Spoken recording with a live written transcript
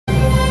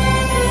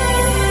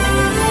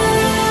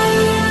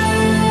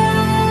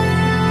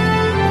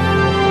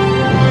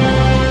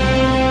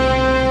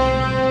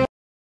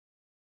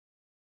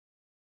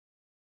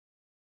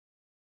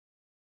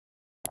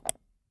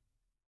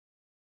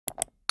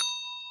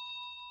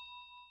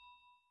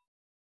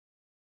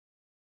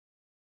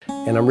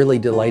and I'm really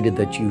delighted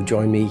that you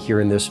joined me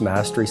here in this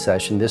mastery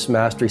session. This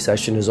mastery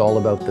session is all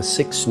about the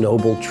 6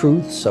 noble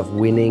truths of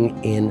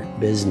winning in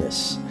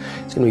business.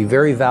 It's going to be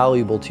very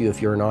valuable to you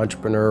if you're an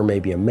entrepreneur,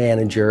 maybe a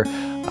manager,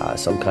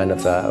 some kind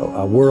of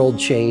a world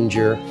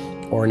changer,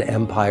 or an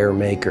empire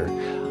maker.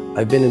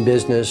 I've been in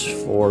business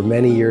for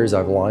many years.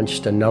 I've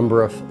launched a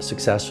number of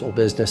successful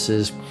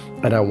businesses,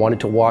 and I wanted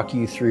to walk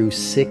you through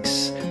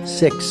six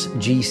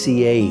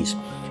GCAs,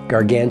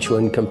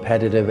 gargantuan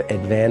competitive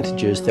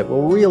advantages, that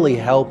will really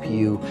help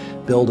you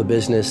build a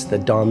business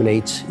that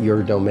dominates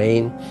your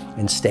domain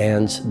and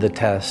stands the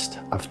test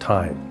of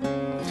time.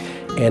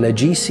 And a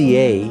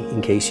GCA,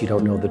 in case you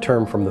don't know the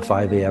term from the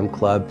 5 a.m.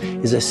 Club,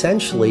 is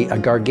essentially a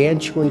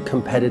gargantuan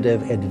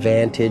competitive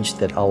advantage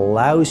that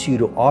allows you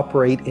to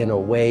operate in a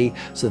way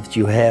so that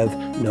you have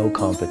no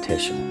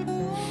competition.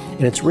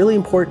 And it's really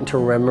important to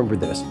remember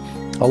this.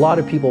 A lot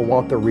of people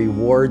want the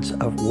rewards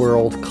of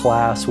world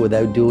class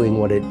without doing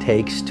what it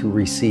takes to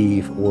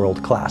receive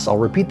world class. I'll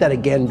repeat that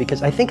again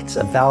because I think it's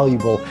a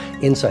valuable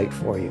insight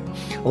for you.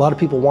 A lot of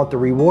people want the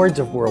rewards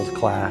of world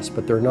class,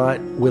 but they're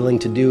not willing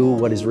to do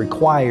what is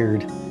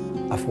required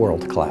of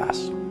world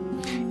class.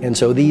 And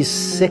so these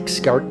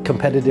 6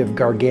 competitive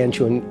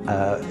gargantuan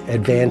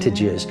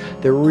advantages,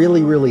 they're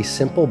really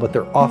simple, but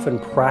they're often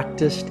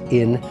practiced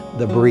in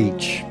the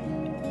breach.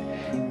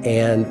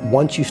 And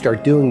once you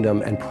start doing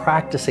them and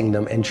practicing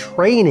them and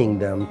training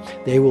them,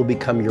 they will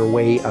become your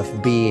way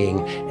of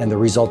being, and the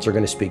results are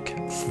going to speak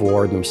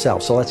for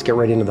themselves. So let's get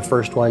right into the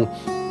first one: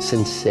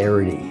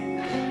 sincerity.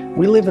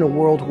 We live in a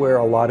world where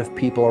a lot of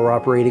people are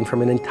operating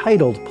from an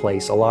entitled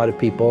place. A lot of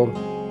people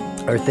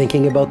are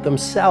thinking about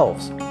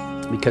themselves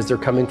because they're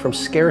coming from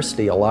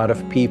scarcity. A lot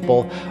of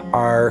people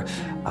are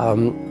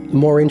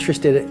more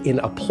interested in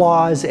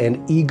applause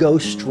and ego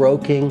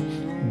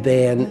stroking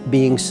than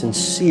being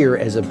sincere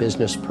as a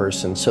business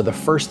person. So the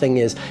first thing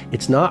is,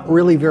 it's not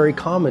really very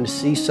common to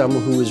see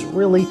someone who is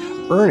really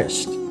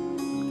earnest,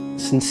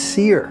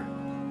 sincere,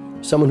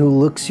 someone who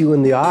looks you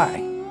in the eye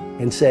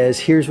and says,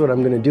 here's what I'm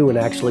going to do, and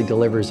actually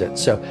delivers it.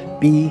 So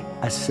be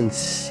a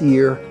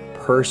sincere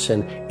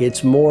person.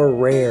 It's more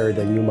rare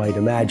than you might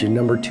imagine.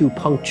 Number 2,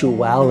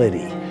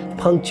 punctuality.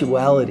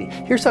 Punctuality.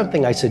 Here's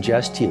something I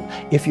suggest to you.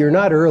 If you're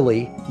not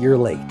early, you're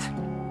late.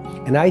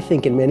 And I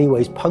think in many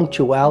ways,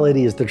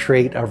 punctuality is the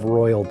trait of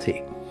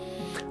royalty.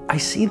 I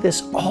see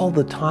this all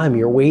the time.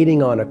 You're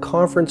waiting on a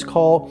conference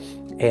call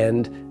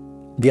and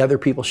the other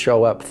people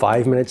show up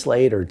 5 minutes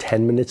late or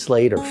 10 minutes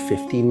late or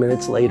 15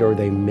 minutes late, or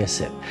they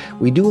miss it.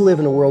 We do live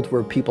in a world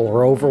where people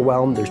are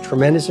overwhelmed. There's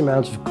tremendous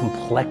amounts of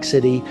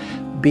complexity.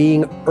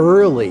 Being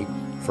early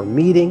for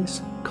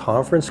meetings,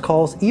 conference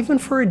calls, even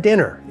for a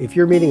dinner. If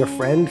you're meeting a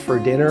friend for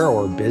dinner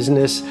or a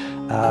business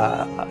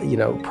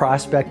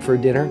prospect for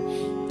dinner,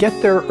 get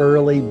there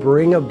early,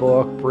 bring a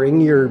book, bring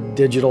your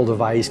digital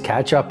device,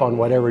 catch up on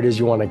whatever it is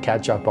you want to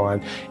catch up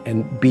on,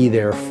 and be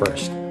there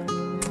first.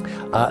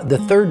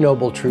 The third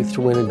noble truth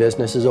to win in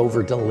business is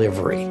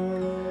over-delivery.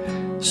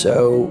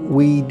 So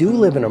we do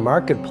live in a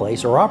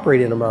marketplace, or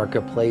operate in a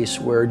marketplace,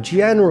 where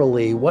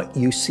generally what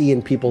you see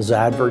in people's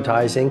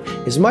advertising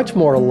is much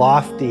more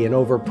lofty and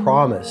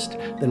over-promised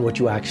than what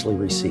you actually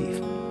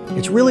receive.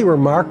 It's really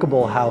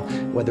remarkable how,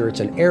 whether it's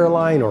an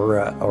airline or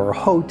a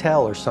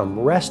hotel or some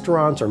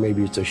restaurants, or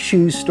maybe it's a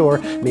shoe store,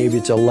 maybe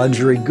it's a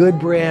luxury good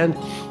brand,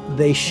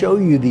 they show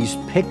you these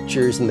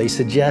pictures and they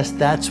suggest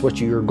that's what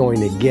you're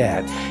going to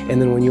get.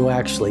 And then when you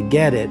actually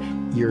get it,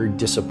 you're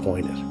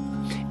disappointed.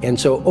 And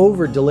so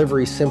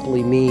over-delivery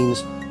simply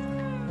means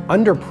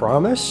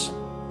under-promise,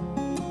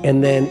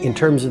 and then in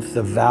terms of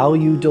the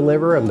value you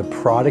deliver and the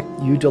product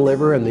you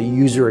deliver and the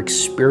user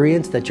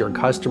experience that your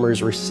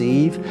customers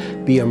receive,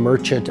 be a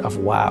merchant of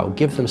wow.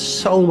 Give them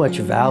so much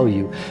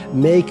value.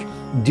 Make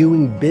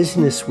doing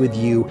business with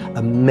you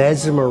a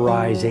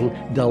mesmerizing,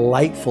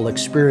 delightful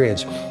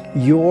experience.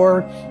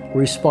 Your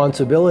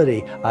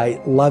responsibility,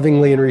 I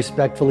lovingly and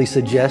respectfully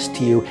suggest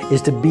to you,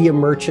 is to be a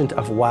merchant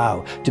of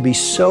wow. To be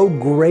so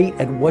great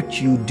at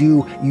what you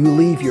do, you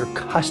leave your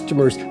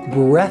customers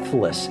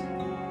breathless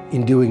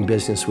in doing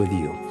business with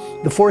you.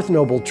 The fourth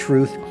noble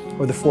truth,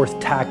 or the fourth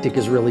tactic,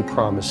 is really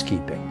promise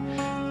keeping.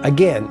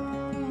 Again,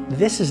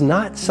 this is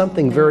not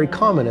something very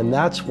common, and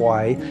that's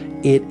why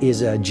it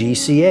is a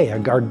GCA, a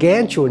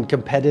gargantuan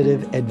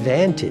competitive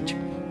advantage.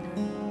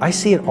 I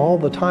see it all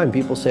the time.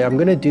 People say, I'm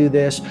going to do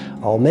this,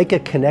 I'll make a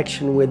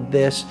connection with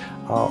this,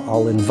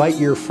 I'll invite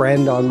your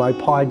friend on my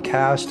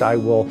podcast, I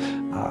will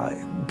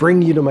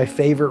bring you to my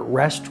favorite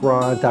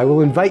restaurant, I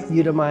will invite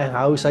you to my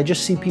house. I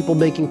just see people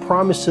making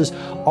promises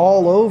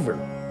all over.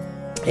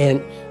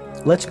 And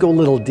let's go a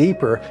little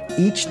deeper.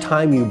 Each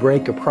time you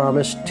break a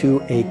promise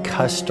to a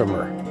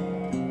customer,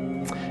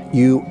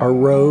 you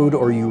erode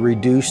or you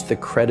reduce the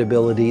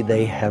credibility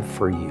they have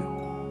for you.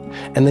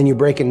 And then you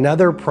break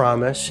another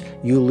promise,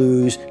 you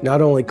lose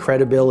not only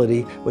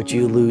credibility, but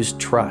you lose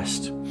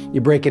trust. You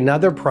break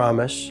another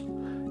promise,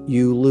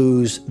 you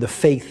lose the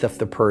faith of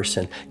the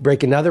person.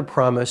 Break another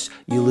promise,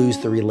 you lose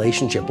the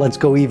relationship. Let's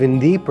go even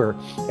deeper.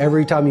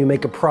 Every time you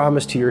make a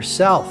promise to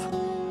yourself,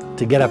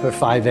 to get up at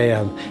 5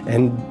 a.m.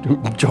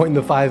 and join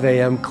the 5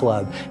 a.m.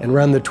 club and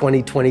run the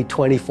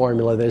 20-20-20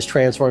 formula that is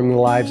transforming the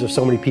lives of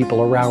so many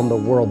people around the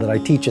world that I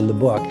teach in the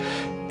book.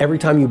 Every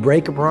time you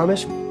break a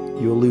promise,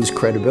 you'll lose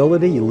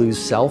credibility, you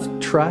lose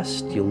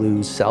self-trust, you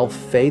lose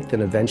self-faith,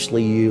 and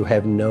eventually you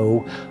have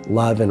no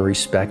love and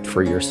respect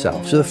for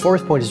yourself. So the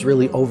fourth point is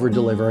really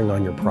over-delivering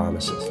on your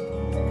promises.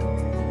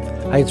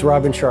 Hi, it's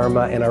Robin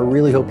Sharma, and I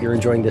really hope you're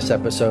enjoying this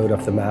episode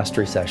of the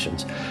Mastery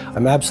Sessions.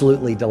 I'm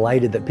absolutely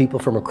delighted that people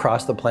from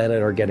across the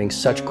planet are getting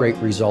such great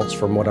results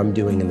from what I'm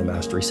doing in the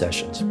Mastery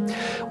Sessions.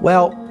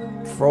 Well,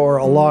 for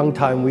a long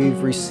time,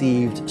 we've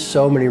received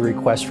so many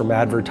requests from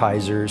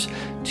advertisers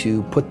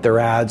to put their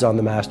ads on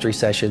the Mastery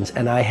Sessions,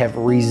 and I have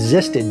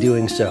resisted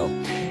doing so.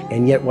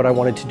 And yet what I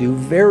wanted to do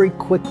very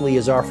quickly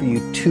is offer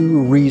you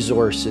two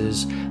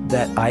resources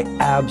that I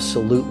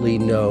absolutely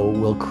know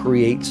will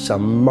create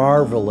some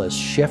marvelous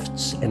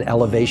shifts and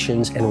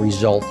elevations and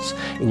results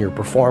in your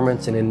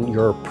performance and in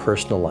your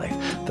personal life.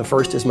 The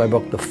first is my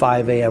book, The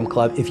 5 a.m.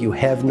 Club. If you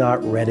have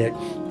not read it,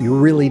 you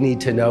really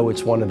need to know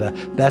it's one of the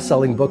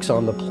best-selling books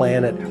on the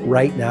planet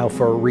right now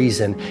for a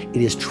reason.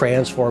 It is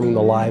transforming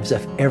the lives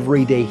of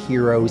everyday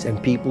heroes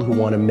and people who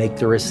want to make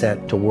their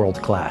ascent to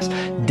world class.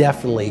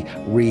 Definitely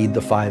read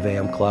The 5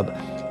 a.m. Club.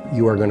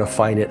 You are going to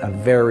find it a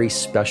very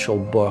special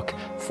book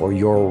for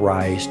your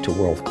rise to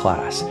world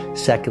class.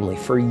 Secondly,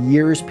 for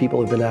years people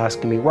have been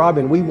asking me,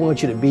 Robin, we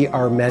want you to be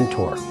our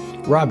mentor.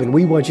 Robin,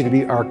 we want you to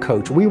be our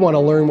coach. We want to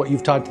learn what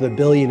you've taught to the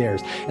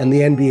billionaires and the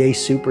NBA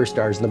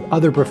superstars and the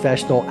other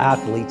professional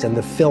athletes and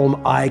the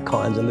film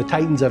icons and the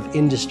titans of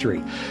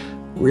industry.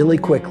 Really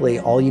quickly,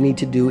 all you need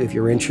to do if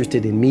you're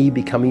interested in me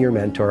becoming your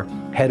mentor,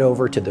 head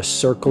over to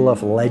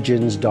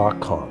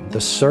thecircleoflegends.com.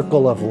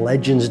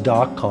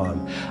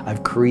 Thecircleoflegends.com.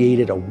 I've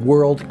created a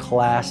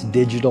world-class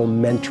digital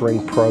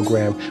mentoring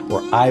program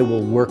where I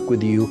will work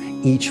with you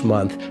each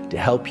month to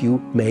help you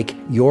make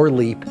your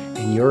leap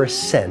and your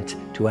ascent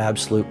to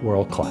absolute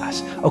world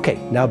class. Okay,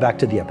 now back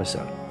to the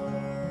episode.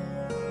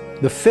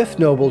 The fifth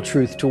noble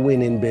truth to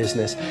win in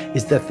business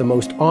is that the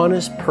most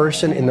honest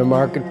person in the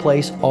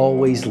marketplace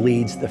always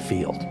leads the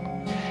field.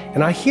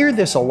 And I hear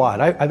this a lot.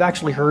 I've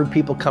actually heard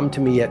people come to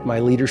me at my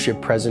leadership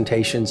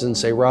presentations and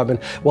say, Robin,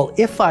 well,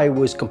 if I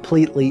was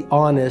completely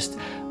honest,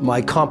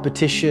 my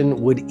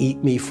competition would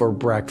eat me for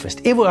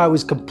breakfast. If I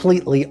was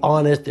completely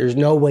honest, there's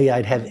no way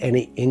I'd have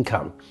any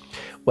income.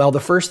 Well, the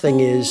first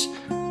thing is,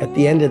 at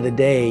the end of the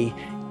day,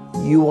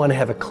 you want to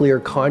have a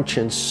clear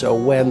conscience so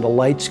when the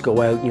lights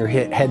go out and your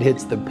head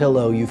hits the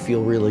pillow, you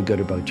feel really good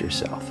about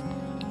yourself.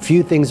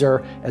 Few things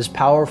are as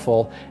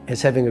powerful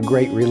as having a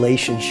great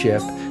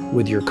relationship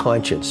with your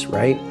conscience,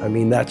 right? I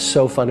mean, that's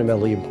so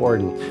fundamentally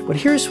important. But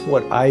here's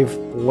what I've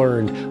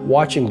learned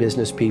watching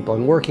business people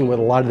and working with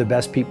a lot of the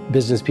best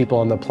business people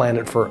on the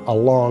planet for a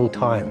long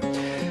time.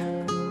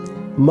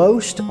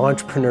 Most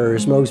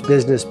entrepreneurs, most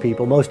business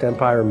people, most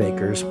empire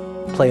makers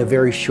play a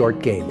very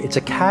short game. It's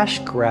a cash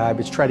grab.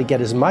 It's try to get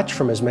as much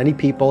from as many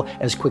people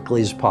as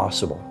quickly as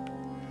possible.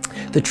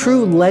 The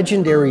true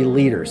legendary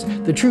leaders,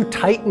 the true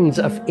titans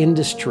of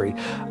industry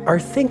are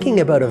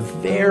thinking about a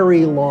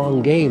very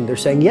long game. They're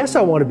saying, yes,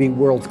 I want to be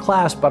world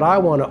class, but I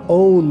want to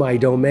own my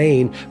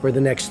domain for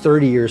the next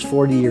 30 years,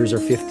 40 years, or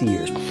 50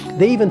 years.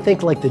 They even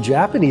think like the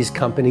Japanese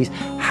companies,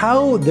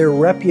 how their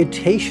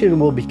reputation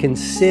will be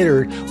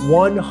considered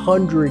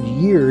 100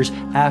 years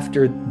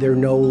after they're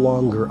no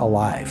longer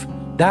alive.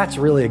 That's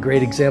really a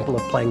great example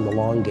of playing the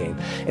long game.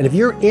 And if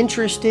you're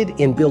interested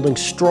in building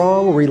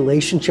strong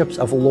relationships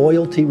of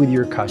loyalty with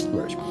your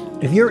customers,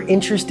 if you're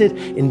interested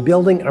in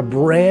building a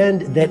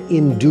brand that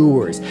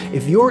endures,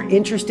 if you're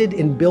interested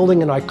in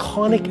building an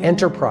iconic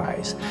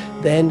enterprise,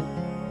 then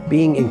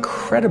being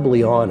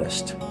incredibly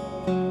honest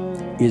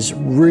is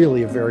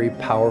really a very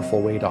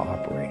powerful way to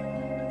operate.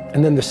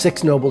 And then the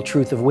sixth noble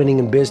truth of winning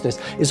in business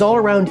is all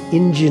around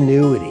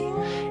ingenuity.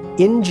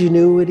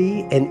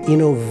 Ingenuity and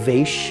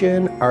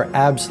innovation are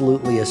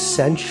absolutely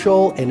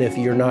essential, and if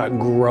you're not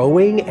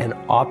growing and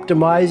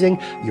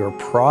optimizing your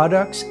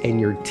products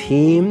and your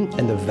team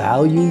and the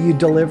value you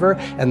deliver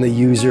and the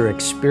user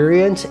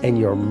experience and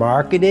your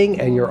marketing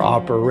and your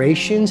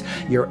operations,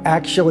 you're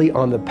actually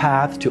on the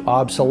path to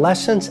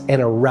obsolescence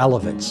and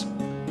irrelevance.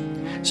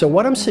 So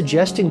what I'm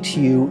suggesting to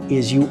you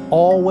is you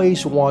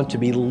always want to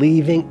be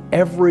leaving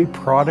every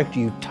product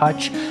you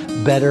touch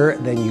better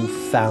than you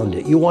found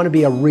it. You want to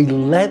be a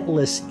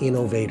relentless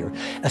innovator,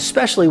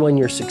 especially when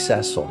you're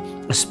successful,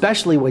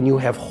 especially when you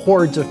have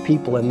hordes of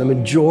people and the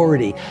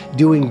majority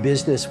doing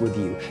business with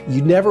you.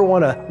 You never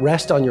want to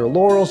rest on your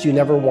laurels. You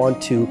never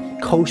want to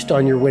coast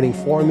on your winning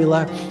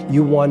formula.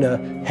 You want to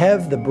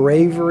have the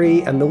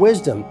bravery and the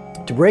wisdom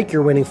to break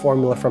your winning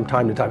formula from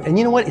time to time. And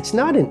you know what? It's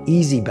not an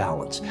easy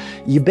balance.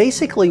 You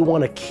basically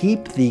want to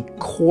keep the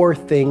core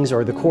things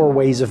or the core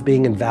ways of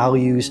being and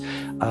values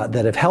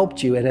that have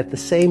helped you. And at the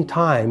same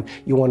time,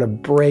 you want to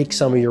break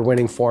some of your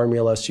winning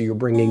formula so you're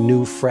bringing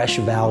new, fresh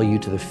value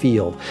to the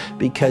field,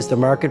 because the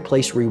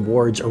marketplace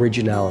rewards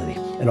originality.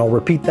 And I'll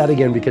repeat that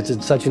again because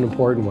it's such an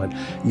important one.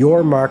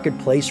 Your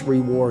marketplace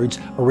rewards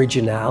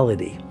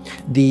originality.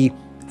 The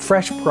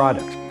fresh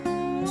product,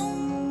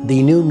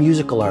 the new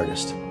musical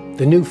artist,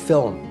 the new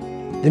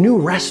film, the new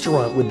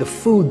restaurant with the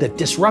food that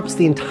disrupts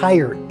the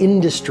entire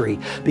industry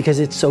because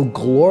it's so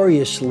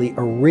gloriously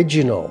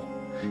original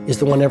is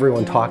the one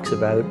everyone talks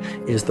about,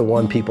 is the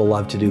one people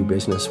love to do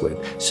business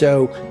with.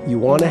 So you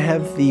want to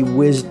have the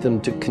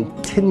wisdom to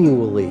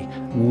continually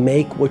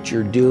make what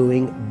you're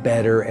doing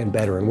better and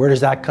better. And where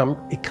does that come?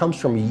 It comes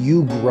from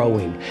you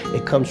growing.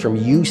 It comes from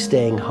you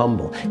staying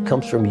humble. It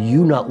comes from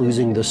you not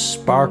losing the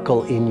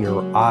sparkle in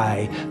your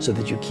eye so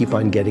that you keep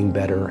on getting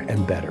better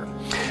and better.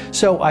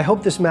 So I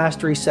hope this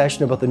mastery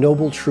session about the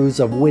noble truths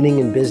of winning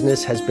in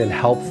business has been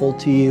helpful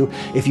to you.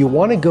 If you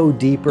want to go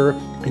deeper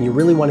and you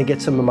really want to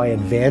get some of my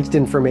advanced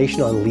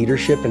information on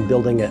leadership and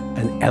building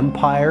an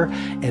empire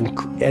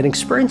and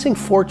experiencing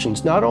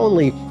fortunes, not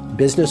only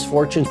business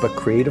fortunes, but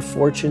creative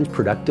fortunes,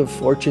 productive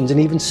fortunes, and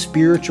even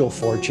spiritual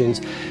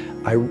fortunes,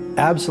 I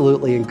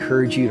absolutely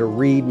encourage you to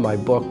read my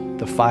book,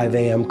 The 5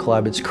 a.m.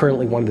 Club. It's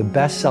currently one of the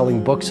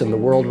best-selling books in the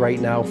world right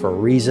now for a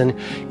reason.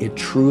 It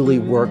truly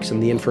works,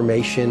 and the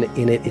information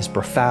in it is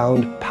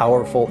profound,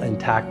 powerful, and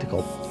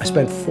tactical. I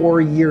spent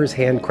 4 years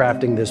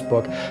handcrafting this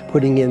book,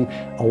 putting in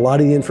a lot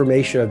of the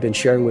information I've been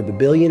sharing with the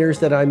billionaires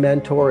that I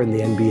mentor and the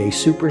NBA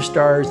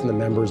superstars and the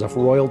members of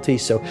royalty.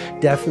 So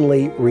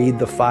definitely read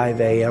The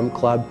 5 a.m.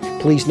 Club.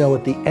 Please know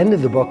at the end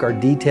of the book are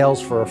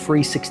details for a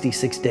free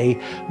 66-day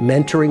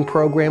mentoring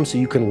program so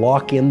you can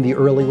lock in the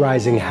early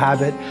rising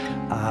habit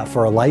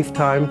for a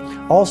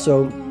lifetime.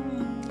 Also,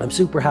 I'm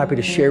super happy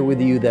to share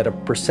with you that a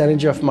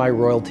percentage of my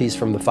royalties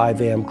from the 5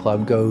 a.m.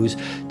 Club goes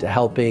to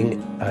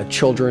helping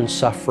children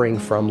suffering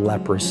from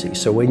leprosy.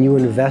 So when you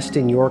invest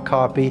in your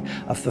copy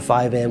of the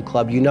 5 a.m.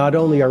 Club, you not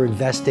only are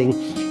investing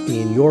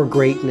in your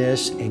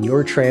greatness and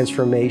your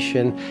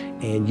transformation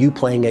and you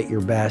playing at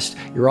your best,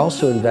 you're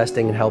also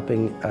investing in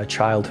helping a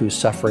child who's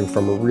suffering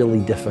from a really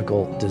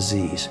difficult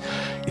disease.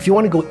 If you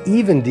want to go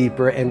even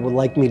deeper and would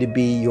like me to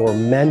be your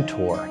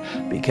mentor,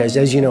 because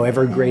as you know,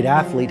 every great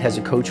athlete has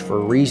a coach for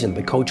a reason.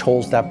 The coach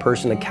holds that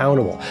person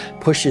accountable,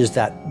 pushes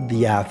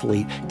the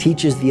athlete,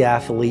 teaches the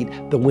athlete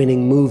the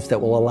winning moves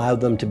that will allow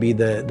them to be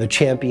the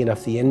champion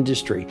of the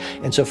industry.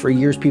 And so for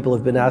years, people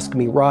have been asking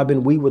me,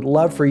 Robin, we would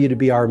love for you to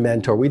be our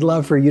mentor. We'd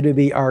love for you to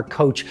be our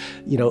coach,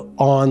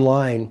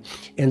 online.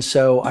 And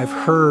so I've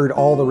heard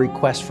all the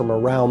requests from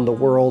around the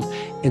world.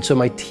 And so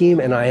my team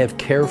and I have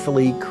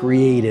carefully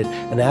created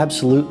an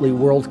absolutely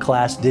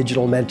world-class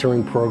digital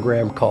mentoring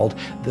program called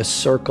the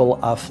Circle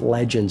of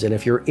Legends. And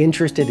if you're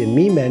interested in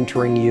me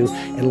mentoring you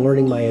and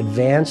learning my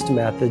advanced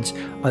methods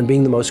on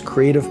being the most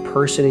creative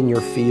person in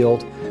your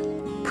field,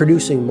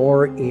 producing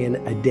more in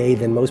a day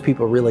than most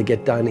people really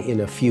get done in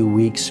a few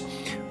weeks,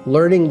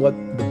 learning what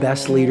the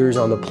best leaders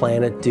on the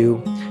planet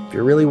do, if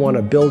you really want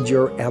to build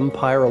your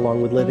empire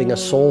along with living a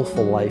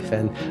soulful life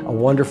and a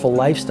wonderful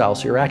lifestyle,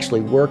 so you're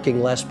actually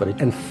working less.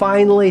 And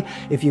finally,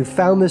 if you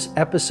found this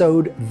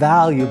episode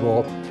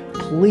valuable,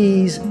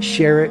 please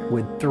share it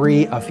with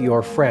 3 of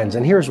your friends.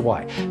 And here's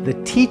why. The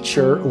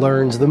teacher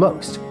learns the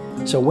most.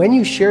 So when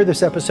you share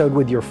this episode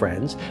with your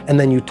friends and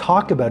then you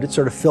talk about it,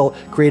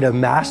 create a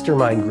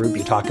mastermind group,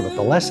 you talk about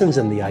the lessons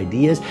and the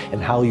ideas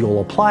and how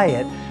you'll apply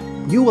it,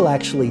 you will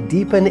actually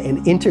deepen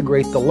and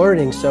integrate the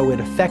learning so it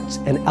affects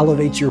and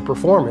elevates your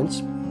performance,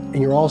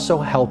 and you're also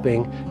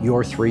helping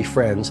your 3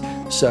 friends.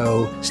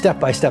 So step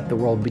by step, the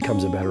world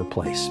becomes a better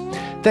place.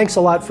 Thanks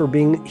a lot for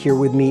being here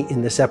with me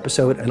in this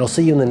episode, and I'll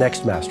see you in the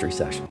next mastery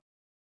session.